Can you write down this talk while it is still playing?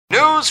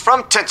News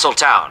from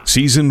Tinseltown.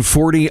 Season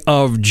 40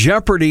 of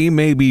Jeopardy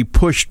may be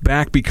pushed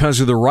back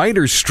because of the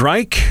writers'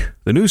 strike.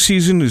 The new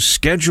season is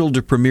scheduled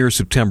to premiere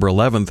September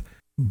 11th,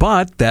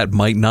 but that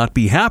might not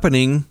be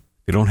happening.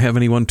 They don't have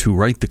anyone to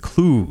write the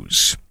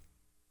clues.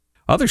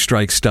 Other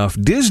strike stuff,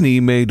 Disney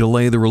may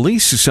delay the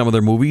release of some of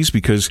their movies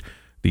because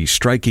the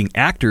striking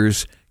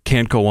actors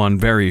can't go on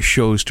various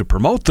shows to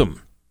promote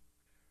them.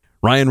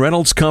 Ryan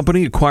Reynolds'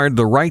 company acquired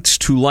the rights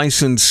to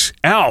license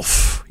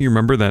Alf. You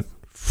remember that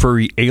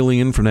furry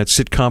alien from that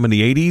sitcom in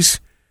the 80s?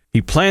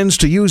 He plans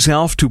to use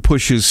Alf to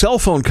push his cell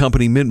phone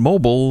company Mint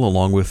Mobile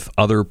along with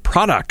other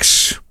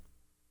products.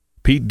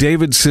 Pete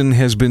Davidson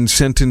has been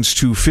sentenced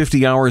to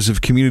 50 hours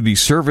of community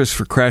service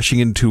for crashing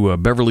into a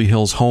Beverly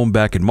Hills home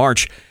back in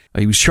March.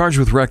 He was charged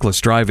with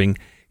reckless driving.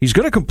 He's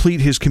going to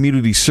complete his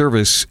community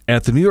service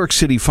at the New York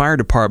City Fire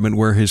Department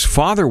where his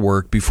father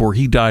worked before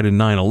he died in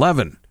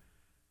 9/11.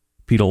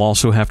 Pete will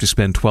also have to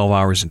spend 12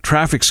 hours in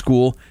traffic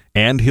school,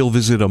 and he'll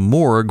visit a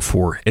morgue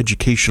for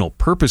educational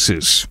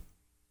purposes.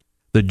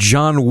 The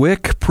John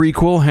Wick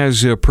prequel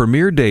has a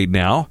premiere date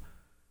now.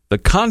 The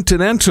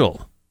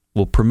Continental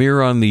will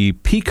premiere on the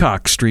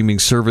Peacock streaming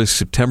service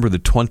September the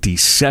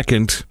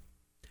 22nd.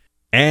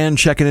 And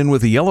checking in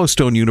with the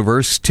Yellowstone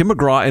universe, Tim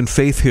McGraw and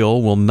Faith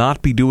Hill will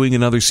not be doing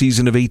another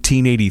season of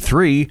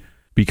 1883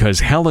 because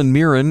Helen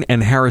Mirren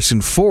and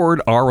Harrison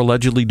Ford are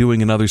allegedly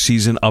doing another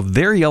season of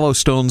their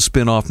Yellowstone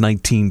spin-off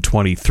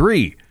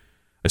 1923.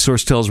 A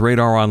source tells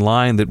Radar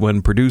Online that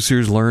when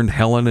producers learned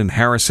Helen and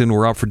Harrison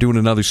were up for doing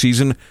another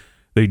season,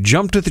 they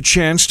jumped at the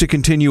chance to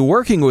continue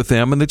working with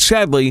them, and that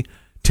sadly,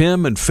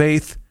 Tim and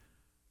Faith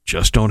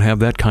just don't have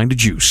that kind of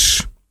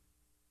juice.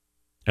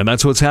 And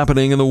that's what's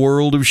happening in the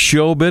world of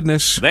show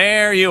business.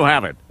 There you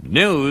have it.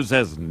 News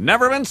has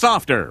never been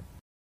softer.